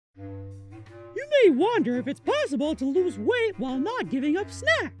may wonder if it's possible to lose weight while not giving up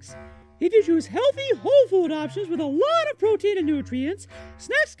snacks. If you choose healthy, whole food options with a lot of protein and nutrients,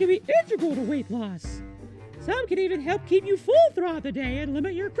 snacks can be integral to weight loss. Some can even help keep you full throughout the day and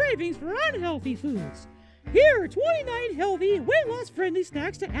limit your cravings for unhealthy foods. Here are 29 healthy, weight loss-friendly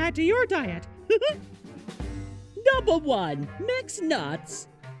snacks to add to your diet. Number 1. Mixed nuts.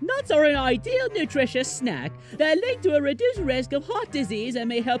 Nuts are an ideal nutritious snack that link to a reduced risk of heart disease and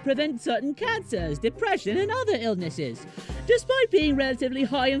may help prevent certain cancers, depression, and other illnesses. Despite being relatively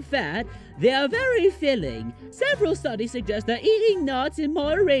high in fat, they are very filling. Several studies suggest that eating nuts in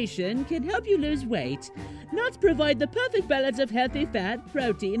moderation can help you lose weight. Nuts provide the perfect balance of healthy fat,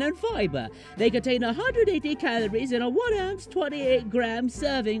 protein, and fiber. They contain 180 calories in a 1 ounce, 28-gram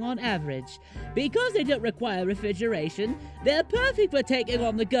serving on average. Because they don't require refrigeration, they're perfect for taking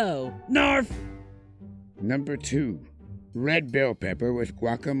on the go. Narf! Number 2. Red bell pepper with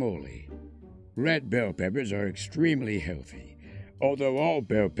guacamole. Red bell peppers are extremely healthy. Although all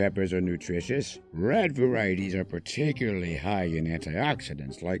bell peppers are nutritious, red varieties are particularly high in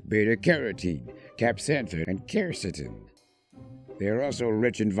antioxidants like beta-carotene, capsanthin, and quercetin. They are also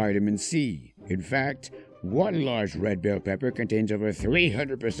rich in vitamin C. In fact, one large red bell pepper contains over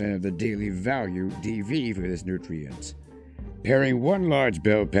 300% of the daily value DV for this nutrient. Pairing one large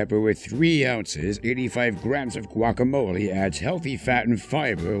bell pepper with 3 ounces, 85 grams of guacamole adds healthy fat and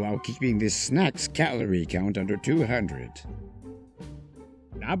fiber while keeping this snack's calorie count under 200.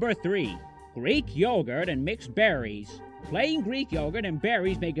 Number 3. Greek yogurt and mixed berries. Plain Greek yogurt and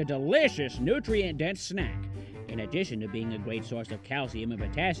berries make a delicious, nutrient-dense snack. In addition to being a great source of calcium and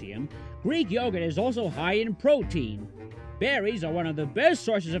potassium, Greek yogurt is also high in protein. Berries are one of the best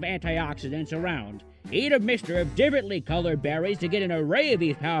sources of antioxidants around. Eat a mixture of differently colored berries to get an array of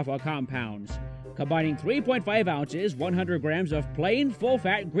these powerful compounds. Combining 3.5 ounces, 100 grams of plain,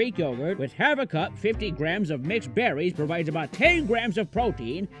 full-fat Greek yogurt with half a cup, 50 grams of mixed berries provides about 10 grams of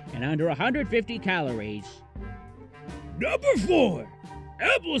protein and under 150 calories. Number 4.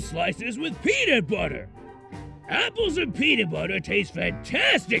 Apple slices with peanut butter. Apples and peanut butter taste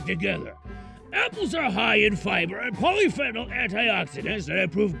fantastic together. Apples are high in fiber and polyphenol antioxidants that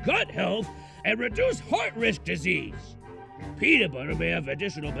improve gut health and reduce heart risk disease. Peanut butter may have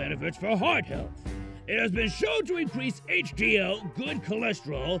additional benefits for heart health. It has been shown to increase HDL, good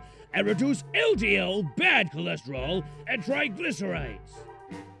cholesterol, and reduce LDL, bad cholesterol, and triglycerides.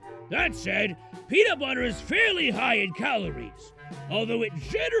 That said, peanut butter is fairly high in calories. Although it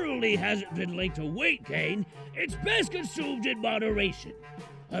generally hasn't been linked to weight gain, it's best consumed in moderation.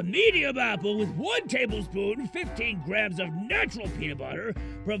 A medium apple with 1 tablespoon, 15 grams of natural peanut butter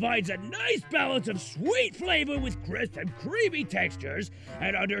provides a nice balance of sweet flavor with crisp and creamy textures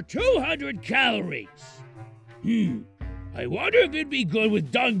and under 200 calories. I wonder if it'd be good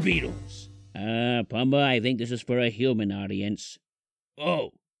with dung beetles. Pumba, I think this is for a human audience.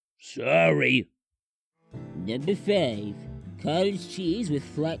 Oh, sorry. Number 5. Cottage cheese with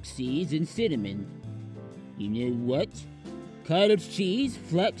flax seeds and cinnamon. You know what? Cottage cheese,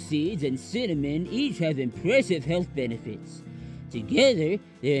 flax seeds, and cinnamon each have impressive health benefits. Together,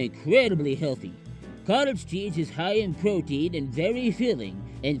 they're incredibly healthy. Cottage cheese is high in protein and very filling,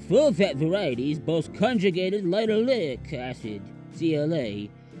 and full-fat varieties boast conjugated linoleic acid, CLA,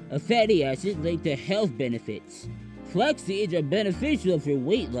 a fatty acid linked to health benefits. Flax seeds are beneficial for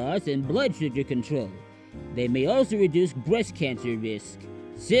weight loss and blood sugar control. They may also reduce breast cancer risk.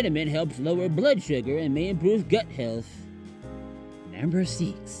 Cinnamon helps lower blood sugar and may improve gut health. Number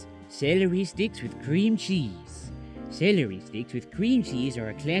 6. Celery sticks with cream cheese. Celery sticks with cream cheese are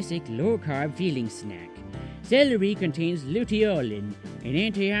a classic low-carb filling snack. Celery contains luteolin, an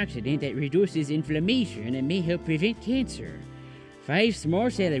antioxidant that reduces inflammation and may help prevent cancer. 5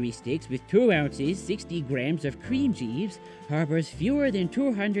 small celery sticks with 2 ounces, 60 grams of cream cheese harbors fewer than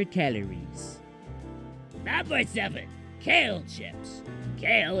 200 calories. Number 7. Kale chips.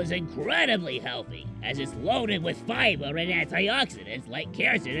 Kale is incredibly healthy, as it's loaded with fiber and antioxidants like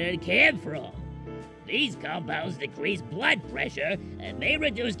quercetin and camphor. These compounds decrease blood pressure and may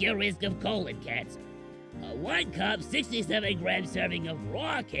reduce your risk of colon cancer. A 1 cup, 67-gram serving of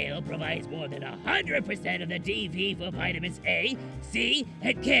raw kale provides more than 100% of the DV for vitamins A, C,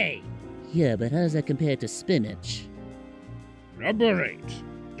 and K. Yeah, but how does that compare to spinach? Number 8.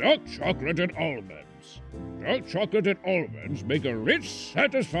 Dark chocolate and almonds. Dark chocolate and almonds make a rich,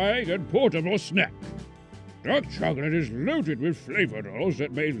 satisfying, and portable snack. Dark chocolate is loaded with flavonols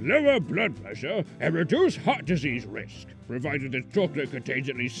that may lower blood pressure and reduce heart disease risk, provided the chocolate contains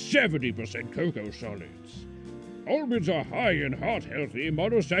at least 70% cocoa solids. Almonds are high in heart-healthy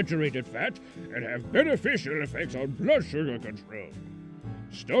monosaturated fat and have beneficial effects on blood sugar control.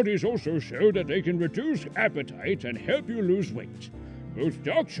 Studies also show that they can reduce appetite and help you lose weight. Both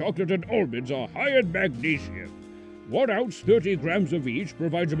dark chocolate and almonds are high in magnesium. 1 ounce, 30 grams of each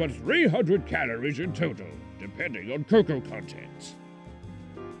provides about 300 calories in total, depending on cocoa content.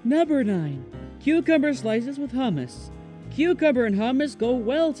 Number 9. Cucumber slices with hummus. Cucumber and hummus go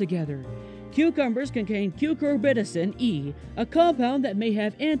well together. Cucumbers contain cucurbitacin E, a compound that may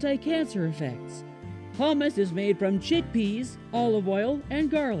have anti-cancer effects. Hummus is made from chickpeas, olive oil, and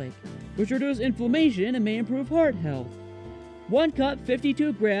garlic, which reduce inflammation and may improve heart health. 1 cup,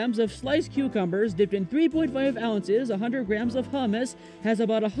 52 grams of sliced cucumbers dipped in 3.5 ounces, 100 grams of hummus has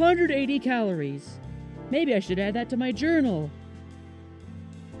about 180 calories. Maybe I should add that to my journal.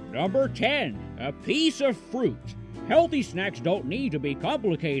 Number 10. A piece of fruit. Healthy snacks don't need to be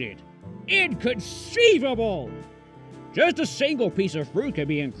complicated. Inconceivable! Just a single piece of fruit can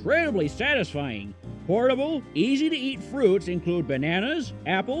be incredibly satisfying. Portable, easy-to-eat fruits include bananas,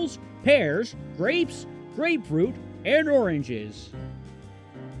 apples, pears, grapes, grapefruit, and oranges.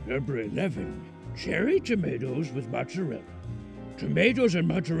 Number 11. Cherry tomatoes with mozzarella. Tomatoes and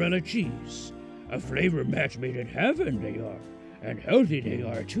mozzarella cheese. A flavor match made in heaven they are, and healthy they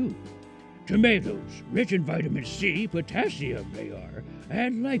are too. Tomatoes, rich in vitamin C, potassium they are,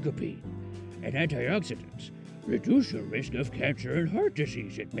 and lycopene. And antioxidants, reduce your risk of cancer and heart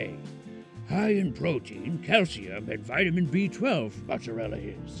disease it may. High in protein, calcium, and vitamin B12 mozzarella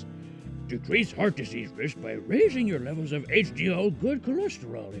is. Decrease heart disease risk by raising your levels of HDL good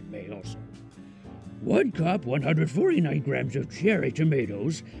cholesterol it may also. 1 cup, 149 grams of cherry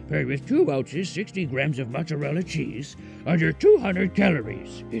tomatoes, paired with 2 ounces, 60 grams of mozzarella cheese, under 200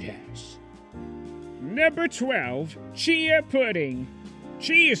 calories it has. Number 12. Chia pudding.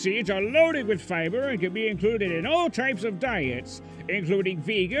 Chia seeds are loaded with fiber and can be included in all types of diets, including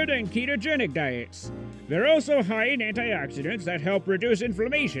vegan and ketogenic diets. They're also high in antioxidants that help reduce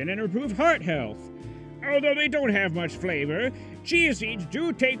inflammation and improve heart health. Although they don't have much flavor, chia seeds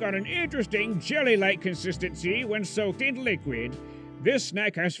do take on an interesting jelly-like consistency when soaked in liquid. This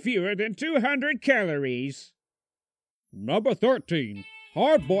snack has fewer than 200 calories. Number 13.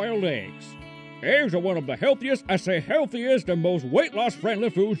 Hard-boiled eggs. Eggs are one of the healthiest and most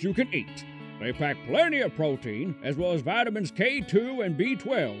weight-loss-friendly foods you can eat. They pack plenty of protein, as well as vitamins K2 and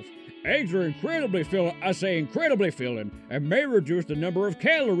B12. Eggs are incredibly filling, and may reduce the number of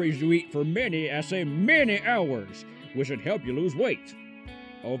calories you eat for many hours, which should help you lose weight.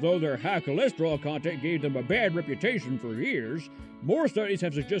 Although their high cholesterol content gave them a bad reputation for years, more studies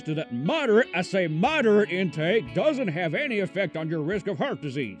have suggested that moderate intake doesn't have any effect on your risk of heart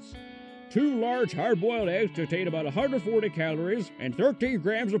disease. 2 large hard-boiled eggs contain about 140 calories and 13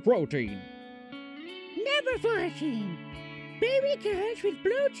 grams of protein. Number 14. Baby carrots with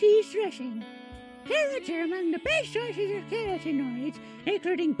blue cheese dressing. Carrots are among the best sources of carotenoids,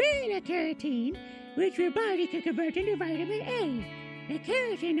 including beta-carotene, which your body can convert into vitamin A. The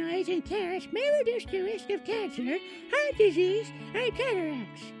carotenoids in carrots may reduce the risk of cancer, heart disease, and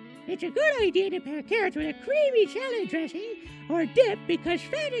cataracts. It's a good idea to pair carrots with a creamy salad dressing or dip because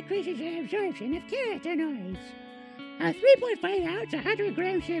fat increases the absorption of carotenoids. A 3.5 ounce, 100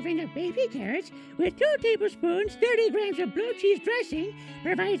 gram serving of baby carrots with 2 tablespoons, 30 grams of blue cheese dressing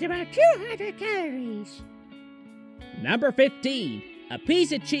provides about 200 calories. Number 15. A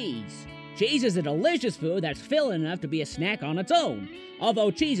piece of cheese. Cheese is a delicious food that's filling enough to be a snack on its own.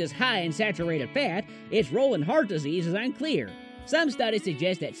 Although cheese is high in saturated fat, its role in heart disease is unclear. Some studies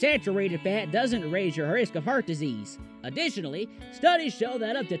suggest that saturated fat doesn't raise your risk of heart disease. Additionally, studies show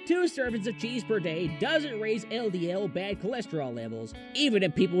that up to 2 servings of cheese per day doesn't raise LDL bad cholesterol levels, even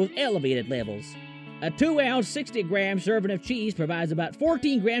in people with elevated levels. A 2-ounce, 60-gram serving of cheese provides about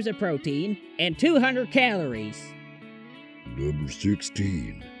 14 grams of protein and 200 calories. Number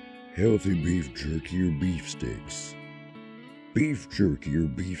 16. Healthy beef jerky or beef sticks. Beef jerky or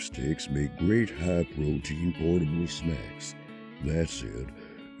beef sticks make great high-protein portable snacks. That said,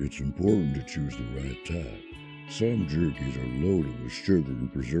 it's important to choose the right type. Some jerkies are loaded with sugar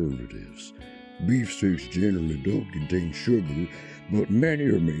and preservatives. Beef sticks generally don't contain sugar, but many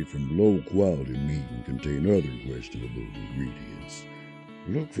are made from low-quality meat and contain other questionable ingredients.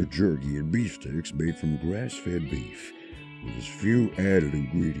 Look for jerky and beef sticks made from grass-fed beef, with as few added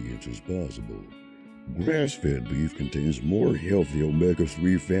ingredients as possible. Grass-fed beef contains more healthy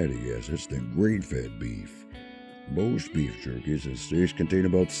omega-3 fatty acids than grain-fed beef. Most beef jerkies and sticks contain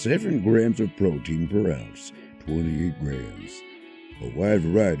about 7 grams of protein per ounce, 28 grams. A wide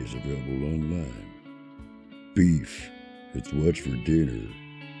variety is available online. Beef, it's what's for dinner.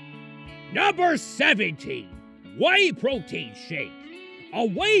 Number 17. Whey protein shake. A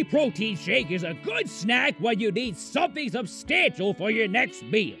whey protein shake is a good snack when you need something substantial for your next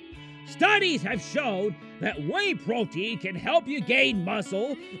meal. Studies have shown that whey protein can help you gain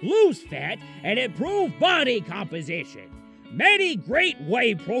muscle, lose fat, and improve body composition. Many great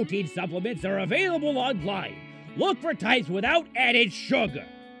whey protein supplements are available online. Look for types without added sugar.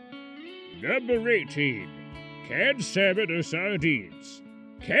 Number 18. Canned salmon or sardines.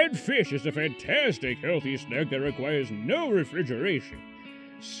 Canned fish is a fantastic healthy snack that requires no refrigeration.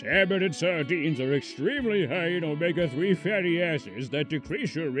 Salmon and sardines are extremely high in omega-3 fatty acids that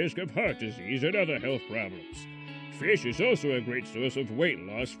decrease your risk of heart disease and other health problems. Fish is also a great source of weight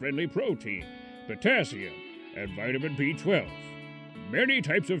loss-friendly protein, potassium, and vitamin B12. Many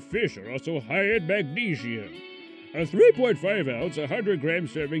types of fish are also high in magnesium. A 3.5-ounce, 100-gram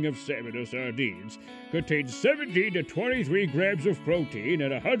serving of salmon or sardines contains 17 to 23 grams of protein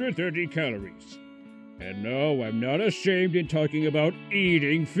and 130 calories. And no, I'm not ashamed in talking about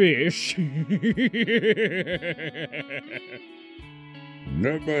eating fish.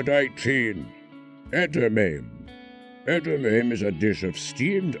 Number 19. Edamame. Edamame is a dish of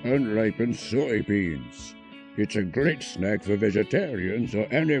steamed, unripened soybeans. It's a great snack for vegetarians or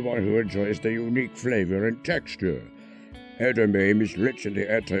anyone who enjoys the unique flavor and texture. Edamame is rich in the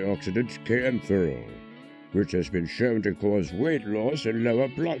antioxidant camphorol, which has been shown to cause weight loss and lower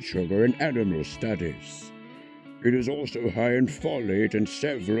blood sugar in animal studies. It is also high in folate and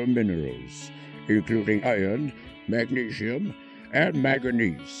several minerals, including iron, magnesium, and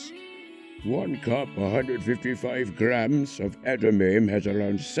manganese. 1 cup, 155 grams of edamame has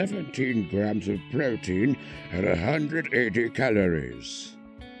around 17 grams of protein and 180 calories.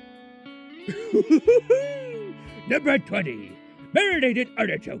 Number 20. Marinated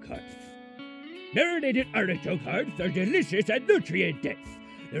artichoke hearts. Marinated artichoke hearts are delicious and nutrient-dense.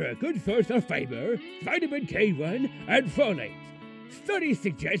 They're a good source of fiber, vitamin K1, and folate. Studies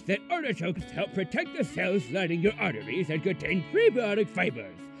suggest that artichokes help protect the cells lining your arteries and contain prebiotic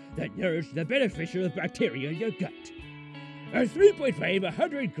fibers that nourish the beneficial bacteria in your gut. A 3.5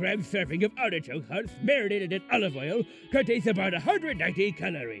 100-gram serving of artichoke hearts marinated in olive oil contains about 190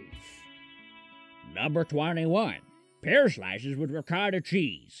 calories. Number 21. Pear slices with ricotta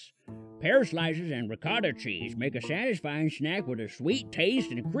cheese. Pear slices and ricotta cheese make a satisfying snack with a sweet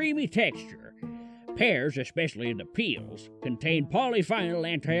taste and creamy texture. Pears, especially in the peels, contain polyphenol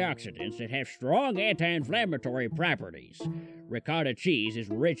antioxidants that have strong anti-inflammatory properties. Ricotta cheese is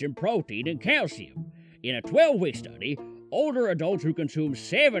rich in protein and calcium. In a 12-week study, older adults who consumed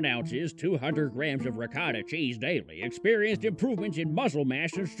 7 ounces, 200 grams of ricotta cheese daily experienced improvements in muscle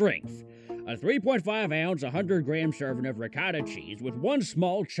mass and strength. A 3.5-ounce, 100-gram serving of ricotta cheese with 1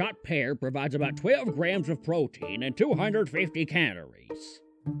 small chopped pear provides about 12 grams of protein and 250 calories.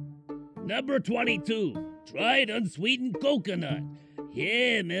 Number 22. Dried unsweetened coconut.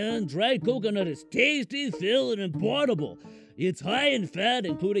 Yeah, man, dried coconut is tasty, filling, and portable. It's high in fat,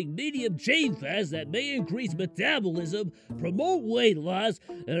 including medium chain fats that may increase metabolism, promote weight loss,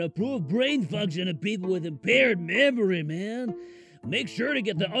 and improve brain function in people with impaired memory, man. Make sure to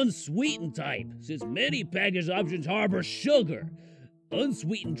get the unsweetened type, since many packaged options harbor sugar.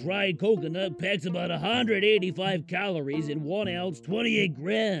 Unsweetened dried coconut packs about 185 calories in 1 ounce, 28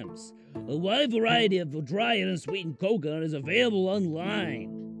 grams. A wide variety of dry and unsweetened coconut is available online.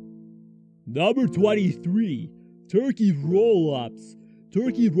 Number 23. Turkey roll-ups.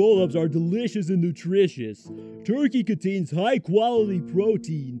 Turkey roll-ups are delicious and nutritious. Turkey contains high-quality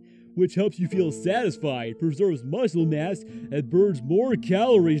protein, which helps you feel satisfied, preserves muscle mass, and burns more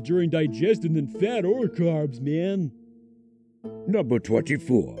calories during digestion than fat or carbs, man. Number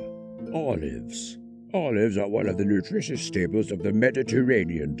 24. Olives. Olives are one of the nutritious staples of the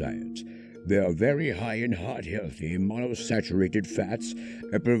Mediterranean diet. They are very high in heart-healthy monosaturated fats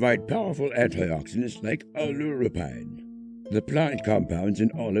and provide powerful antioxidants like aleuropine. The plant compounds in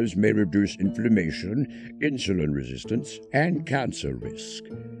olives may reduce inflammation, insulin resistance, and cancer risk.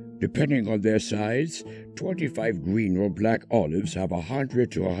 Depending on their size, 25 green or black olives have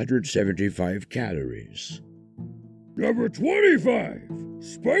 100 to 175 calories. Number 25.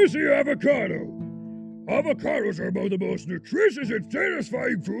 Spicy avocado. Avocados are among the most nutritious and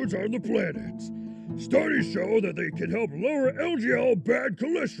satisfying foods on the planet. Studies show that they can help lower LDL bad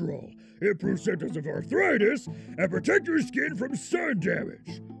cholesterol, improve symptoms of arthritis, and protect your skin from sun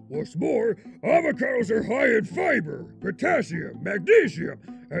damage. What's more, avocados are high in fiber, potassium, magnesium,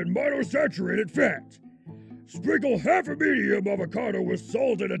 and monosaturated fat. Sprinkle half a medium avocado with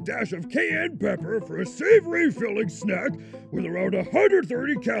salt and a dash of cayenne pepper for a savory filling snack with around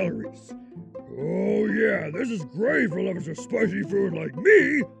 130 calories. Oh yeah, this is great for lovers of spicy food like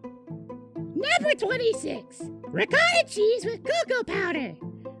me. Number 26. Ricotta cheese with cocoa powder.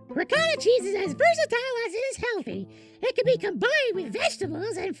 Ricotta cheese is as versatile as it is healthy. It can be combined with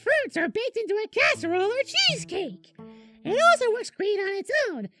vegetables and fruits or baked into a casserole or cheesecake. It also works great on its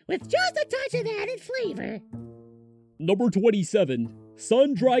own, with just a touch of added flavor. Number 27.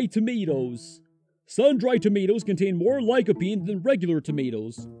 Sun-dried tomatoes. Sun-dried tomatoes contain more lycopene than regular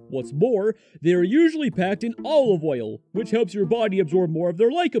tomatoes. What's more, they are usually packed in olive oil, which helps your body absorb more of their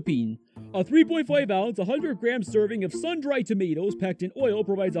lycopene. A 3.5-ounce, 100-gram serving of sun-dried tomatoes packed in oil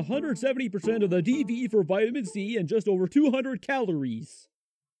provides 170% of the DV for vitamin C and just over 200 calories.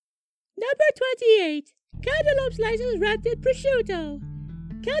 Number 28. Cantaloupe slices wrapped in prosciutto.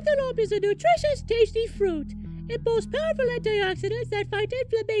 Cantaloupe is a nutritious, tasty fruit. It boasts powerful antioxidants that fight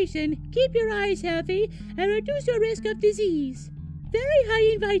inflammation, keep your eyes healthy, and reduce your risk of disease. Very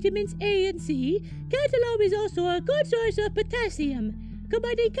high in vitamins A and C, cantaloupe is also a good source of potassium.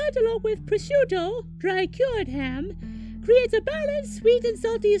 Combining cantaloupe with prosciutto, dry cured ham, creates a balanced, sweet and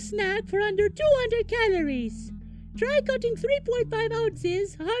salty snack for under 200 calories. Try cutting 3.5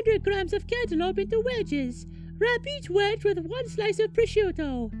 ounces, 100 grams of cantaloupe into wedges. Wrap each wedge with 1 slice of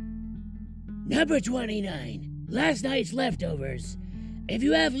prosciutto. Number 29. Last night's leftovers. If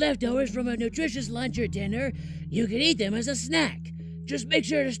you have leftovers from a nutritious lunch or dinner, you can eat them as a snack. Just make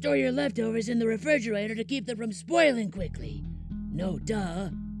sure to store your leftovers in the refrigerator to keep them from spoiling quickly. No duh.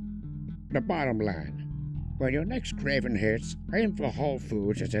 The bottom line. When your next craving hits, aim for whole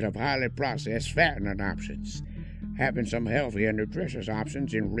foods instead of highly processed fattening options. Having some healthy and nutritious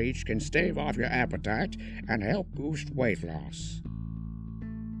options in reach can stave off your appetite and help boost weight loss.